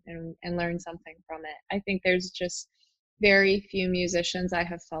 and learn something from it. I think there's just very few musicians I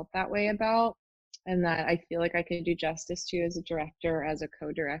have felt that way about, and that I feel like I could do justice to as a director, as a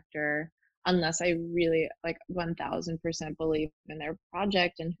co-director, unless I really like 1000% believe in their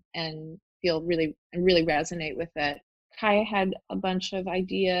project, and feel really and really resonate with it. Kai had a bunch of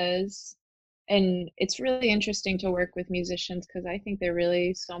ideas, and it's really interesting to work with musicians because I think they're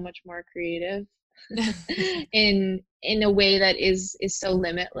really so much more creative in a way that is so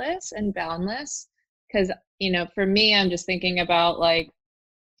limitless and boundless. Because for me, I'm just thinking about like,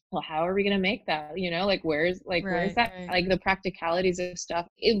 well, how are we going to make that, where's Right, that, right. like the practicalities of stuff.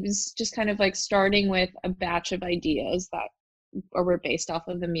 It was just kind of like starting with a batch of ideas that were based off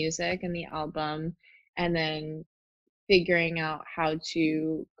of the music and the album, and then figuring out how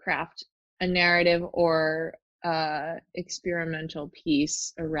to craft a narrative or experimental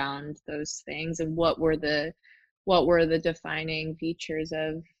piece around those things, and what were the defining features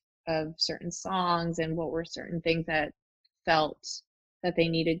of certain songs, and what were certain things that felt that they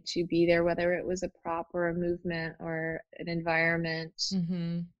needed to be there, whether it was a prop or a movement or an environment.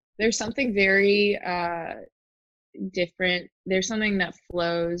 Mm-hmm. There's something very different. There's something that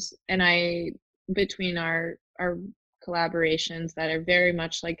flows, and I between our collaborations that are very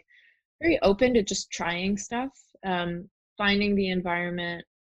much like very open to just trying stuff, finding the environment.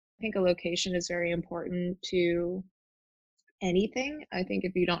 I think a location is very important to anything. I think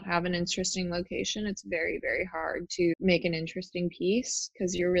if you don't have an interesting location, it's very, very hard to make an interesting piece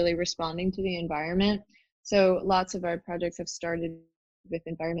because you're really responding to the environment. So lots of our projects have started with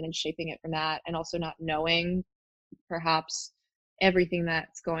environment and shaping it from that, and also not knowing perhaps everything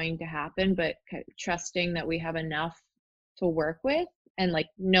that's going to happen, but trusting that we have enough to work with, and like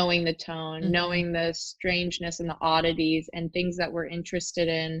knowing the tone, Mm-hmm. knowing the strangeness and the oddities and things that we're interested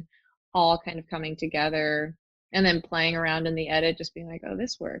in, all kind of coming together, and then playing around in the edit, just being like, oh,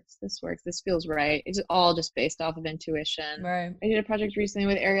 this works, this feels right. It's all just based off of intuition. Right. I did a project recently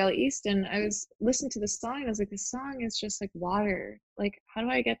with Ariel East, and I was listening to the song, and I was like, this song is just like water. Like, how do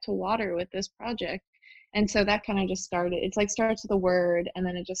I get to water with this project? And so that kind of just started. It's like starts with a word, and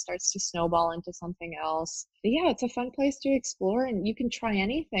then it just starts to snowball into something else. But yeah, it's a fun place to explore, and you can try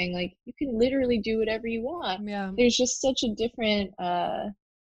anything. Like you can literally do whatever you want. Yeah. There's just such a different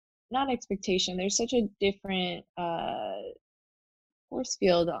not expectation. There's such a different force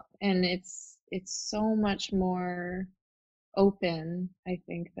field, and it's so much more open, I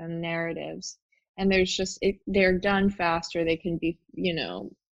think, than narratives. And there's just they're done faster. They can be,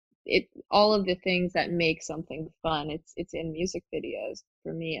 it all of the things that make something fun. It's in music videos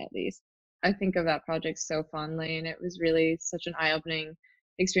for me at least. I think of that project so fondly, and it was really such an eye-opening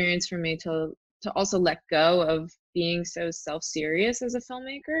experience for me to also let go of being so self-serious as a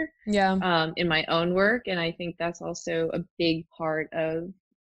filmmaker Yeah. in my own work. And I think that's also a big part of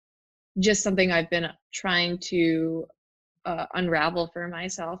just something I've been trying to unravel for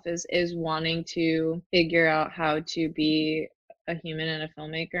myself is wanting to figure out how to be a human and a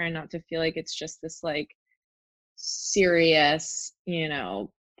filmmaker, and not to feel like it's just this like serious,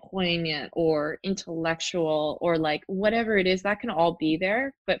 poignant or intellectual, or like whatever it is that can all be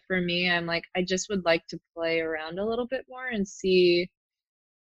there. But for me, I'm like, I just would like to play around a little bit more and see,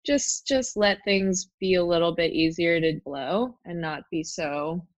 just let things be a little bit easier to blow and not be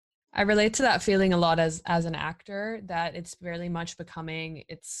so. I relate to that feeling a lot as an actor, that it's very much becoming,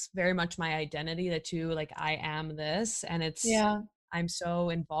 it's very much my identity, that too, like I am this, and it's, Yeah. I'm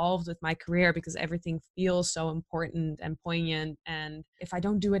so involved with my career because everything feels so important and poignant, and if I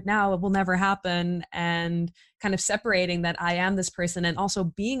don't do it now it will never happen, and kind of separating that I am this person and also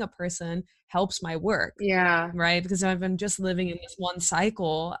being a person helps my work, Yeah. right? Because if I'm just living in this one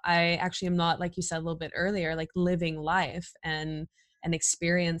cycle, I actually am not, like you said a little bit earlier, like living life and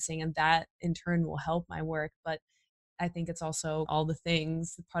experiencing, and that in turn will help my work. But I think it's also all the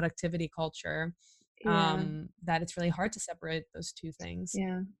things, the productivity culture. Yeah. that it's really hard to separate those two things.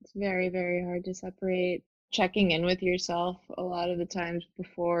 Yeah. It's very, very hard to separate. Checking in with yourself a lot of the times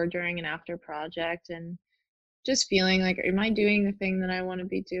before, during, and after project, and just feeling like, am I doing the thing that I want to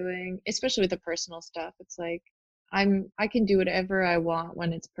be doing? Especially with the personal stuff. It's like I can do whatever I want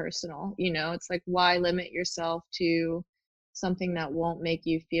when it's personal, you know? It's like, why limit yourself to something that won't make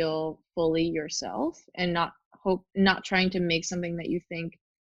you feel fully yourself, and not trying to make something that you think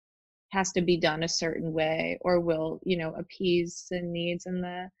has to be done a certain way, or will, you know, appease the needs and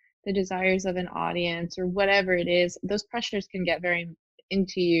the desires of an audience, or whatever it is. Those pressures can get very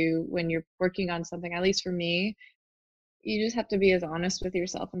into you when you're working on something. At least for me, you just have to be as honest with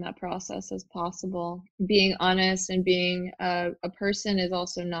yourself in that process as possible. Being honest and being a person is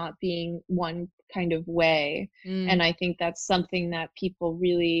also not being one kind of way. And Mm. I think that's something that people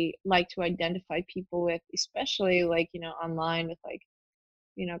really like to identify people with, especially like, you know, online with like,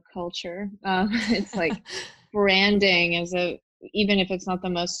 you know, culture. It's like branding is a, even if it's not the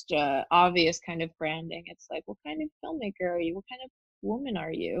most obvious kind of branding, it's like, what kind of filmmaker are you? What kind of woman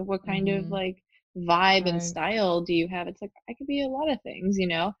are you? What kind of Mm-hmm. like vibe and Right. style do you have? It's like, I could be a lot of things, you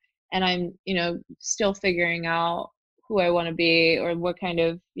know, and I'm, you know, still figuring out who I want to be, or what kind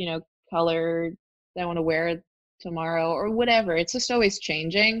of, you know, color I want to wear tomorrow, or whatever. It's just always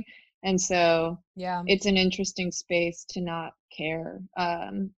changing. And so Yeah. it's an interesting space to not care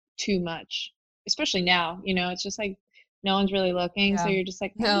too much, especially now. You know, it's just like no one's really looking, so Yeah. you're just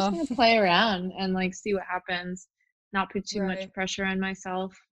like, I'm just No. gonna play around and like see what happens, not put too much Right. pressure on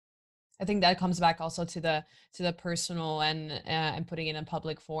myself. I think that comes back also to the personal and putting it in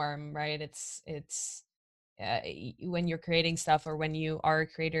public form, right? It's when you're creating stuff or when you are a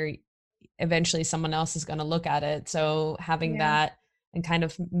creator, eventually someone else is going to look at it. So having Yeah, that and kind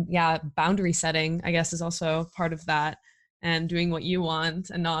of yeah, boundary setting, I guess, is also part of that, and doing what you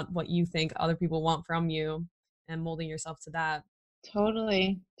want and not what you think other people want from you, and molding yourself to that.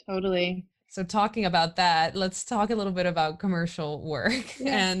 totally, totally. So talking about that, let's talk a little bit about commercial work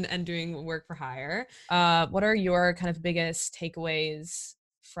Yeah. and doing work for hire. What are your kind of biggest takeaways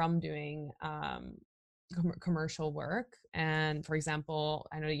from doing commercial work? And for example,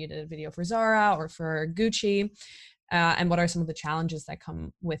 I know you did a video for Zara or for Gucci. And what are some of the challenges that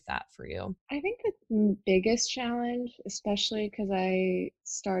come with that for you? I think the biggest challenge, especially because I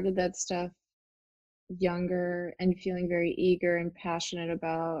started that stuff younger and feeling very eager and passionate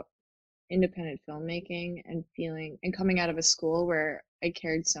about independent filmmaking, and feeling and coming out of a school where I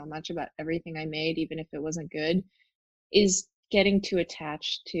cared so much about everything I made, even if it wasn't good, is getting too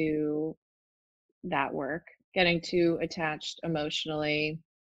attached to that work, getting too attached emotionally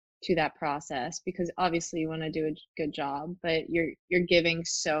to that process, because obviously you want to do a good job, but you're giving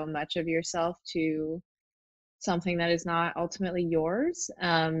so much of yourself to something that is not ultimately yours.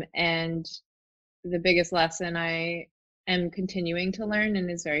 And the biggest lesson I am continuing to learn, and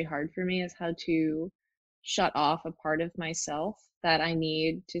is very hard for me, is how to shut off a part of myself that I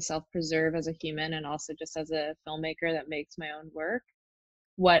need to self-preserve as a human, and also just as a filmmaker that makes my own work.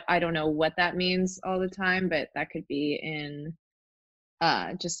 What I don't know what that means all the time, but that could be in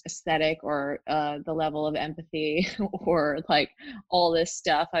just aesthetic, or the level of empathy, or like all this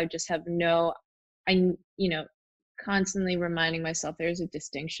stuff. I just have no, you know, constantly reminding myself there's a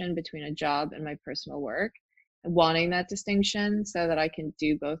distinction between a job and my personal work, and wanting that distinction so that I can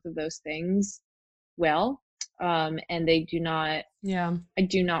do both of those things well. And they do not, Yeah. I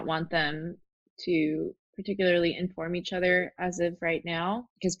do not want them to particularly inform each other as of right now,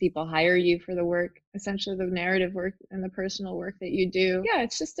 because people hire you for the work, essentially the narrative work and the personal work that you do. Yeah,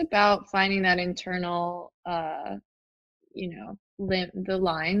 it's just about finding that internal, you know, the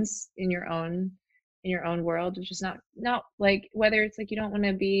lines in your own world, which is not like, whether it's like you don't want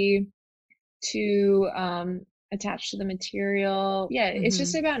to be too attached to the material. Yeah, it's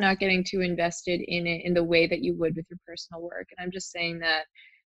just Hmm. about not getting too invested in it in the way that you would with your personal work. And I'm just saying that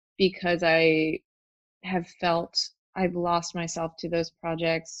because I have felt I've lost myself to those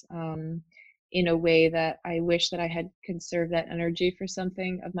projects in a way that I wish that I had conserved that energy for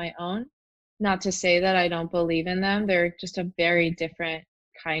something of my own. Not to say that I don't believe in them, they're just a very different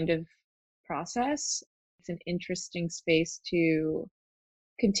kind of process. It's an interesting space to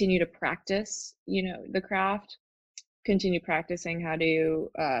continue to practice, you know, the craft, continue practicing how to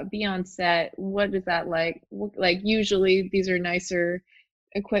be on set. What is that like? Like usually these are nicer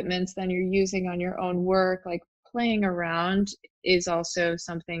equipments than you're using on your own work. Like playing around is also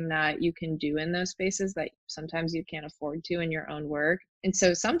something that you can do in those spaces that sometimes you can't afford to in your own work. And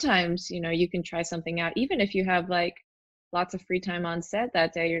so sometimes, you know, you can try something out, even if you have like lots of free time on set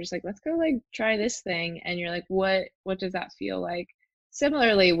that day. You're just like, let's go like try this thing, and you're like, what does that feel like?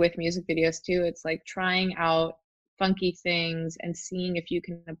 similarly with music videos too, it's like trying out funky things and seeing if you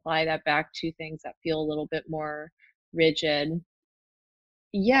can apply that back to things that feel a little bit more rigid.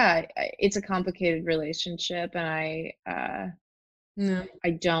 Yeah, it's a complicated relationship, and Yeah.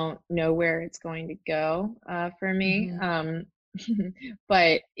 I don't know where it's going to go for me. Hmm.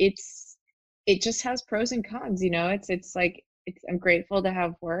 But it just has pros and cons, you know. It's like I'm grateful to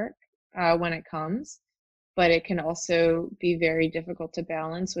have work when it comes, but it can also be very difficult to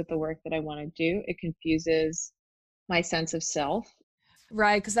balance with the work that I want to do. It confuses my sense of self.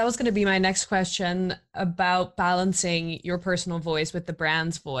 Right, because that was going to be my next question about balancing your personal voice with the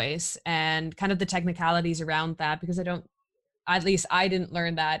brand's voice and kind of the technicalities around that, because I don't, at least I didn't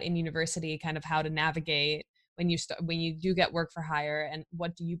learn that in university, kind of how to navigate when you start, when you do get work for hire, and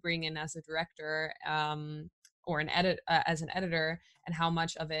what do you bring in as a director, or as an editor, and how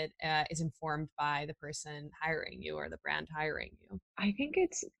much of it is informed by the person hiring you or the brand hiring you.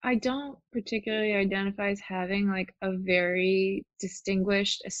 I don't particularly identify as having like a very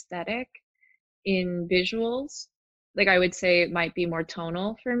distinguished aesthetic in visuals. Like I would say it might be more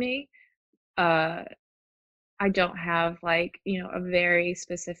tonal for me. Uh, I don't have like, you know, a very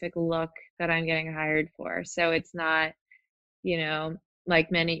specific look that I'm getting hired for. So it's not, you know,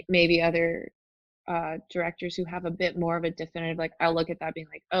 like many maybe other directors who have a bit more of a definitive, like I'll look at that being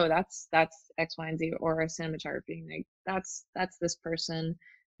like, oh, that's X, Y, and Z, or a cinematography being like that's this person,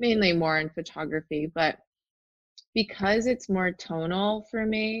 mainly more in photography. But because it's more tonal for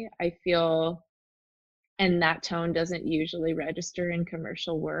me, I feel, and that tone doesn't usually register in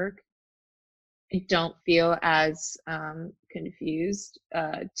commercial work, I don't feel as confused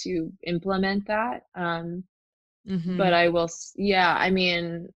to implement that. But Mm-hmm. I will, yeah, I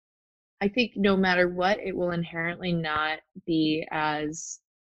mean, I think no matter what, it will inherently not be as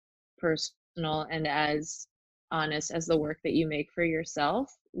personal and as honest as the work that you make for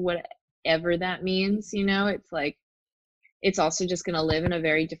yourself, whatever that means, you know. It's like it's also just going to live in a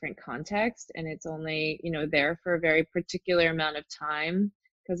very different context, and it's only, you know, there for a very particular amount of time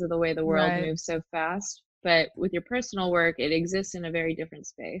because of the way the world Right. moves so fast. But with your personal work, it exists in a very different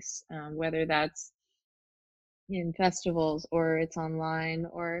space, whether that's in festivals or it's online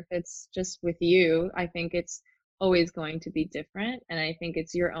or if it's just with you. I think it's always going to be different, and I think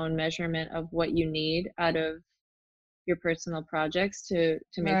it's your own measurement of what you need out of your personal projects to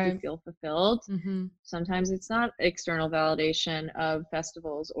make you Right. feel fulfilled. Mm-hmm. Sometimes it's not external validation of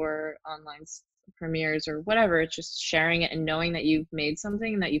festivals or online premieres or whatever. It's just sharing it and knowing that you've made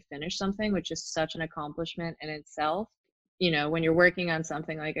something and that you finished something, which is such an accomplishment in itself. You know, when you're working on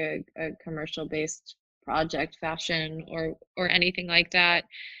something like a commercial based project, fashion or anything like that,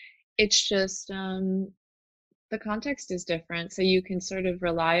 it's just the context is different, so you can sort of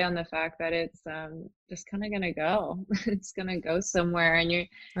rely on the fact that it's just kind of gonna go. It's gonna go somewhere, and you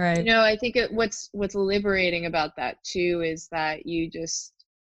Right. know, I think what's liberating about that too is that you just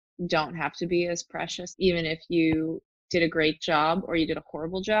don't have to be as precious, even if you did a great job or you did a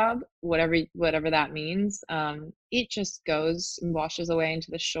horrible job, whatever that means. It just goes and washes away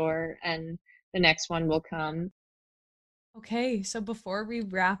into the shore, and the next one will come. Okay, so before we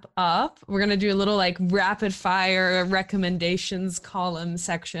wrap up, we're gonna do a little like rapid fire recommendations column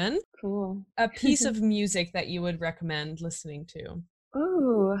section. Cool. A piece of music that you would recommend listening to.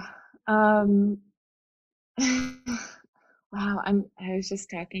 Ooh, um, wow, I was just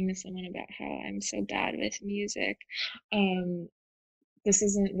talking to someone about how I'm so bad with music. Um, this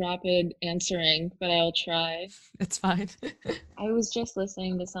isn't rapid answering, but I'll try. It's fine. I was just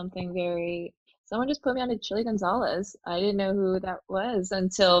listening to something someone just put me on to Chili Gonzalez. I didn't know who that was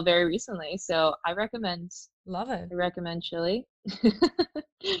until very recently, so Love it. I recommend Chili.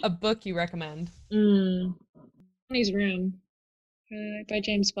 A book you recommend. Mm, Honey's Room by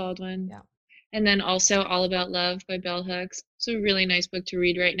James Baldwin. Yeah, And then also All About Love by Bell Hooks. It's a really nice book to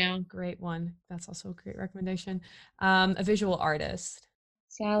read right now. great one. That's also a great recommendation. A visual artist.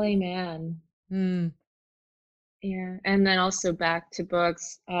 Sally Mann. Hmm. Yeah. And then also back to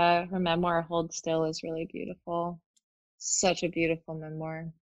books. Her memoir, Hold Still, is really beautiful. Such a beautiful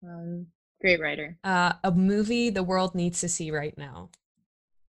memoir. Um, Great writer. A movie the world needs to see right now,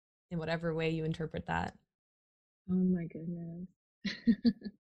 in whatever way you interpret that. Oh my goodness.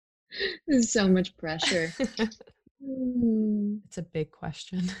 There's so much pressure. Hmm. It's a big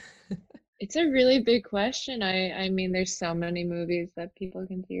question. It's a really big question. I mean, there's so many movies that people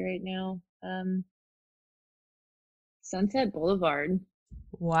can see right now. Sunset Boulevard.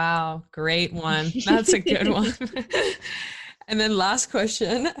 Wow, great one. That's a good one. And then last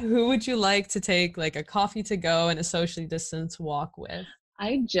question, who would you like to take like a coffee to go and a socially distanced walk with?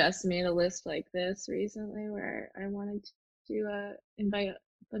 I just made a list like this recently where I wanted to invite a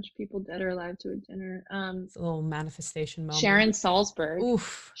bunch of people dead or alive to a dinner. It's a little manifestation moment. Sharon Salzberg.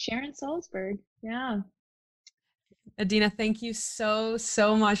 Oof. Sharon Salzberg. Yeah. Adina, thank you so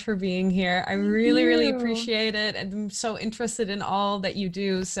much for being here. I really appreciate it, and I'm so interested in all that you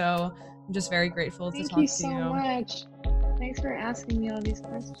do. So I'm just very grateful to talk to you. Thank you so much. Thanks for asking me all these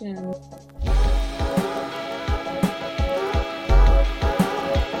questions.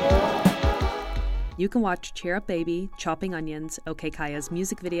 You can watch Cheer Up Baby, Chopping Onions, OK Kaya's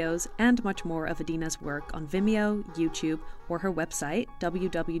music videos, and much more of Adina's work on Vimeo, YouTube, or her website,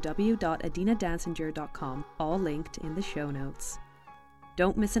 www.adinadansinger.com, all linked in the show notes.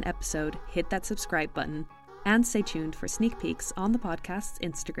 Don't miss an episode, hit that subscribe button, and stay tuned for sneak peeks on the podcast's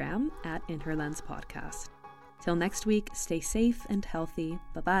Instagram @InHerLensPodcast. Till next week, stay safe and healthy.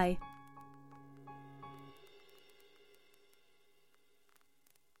 Bye-bye.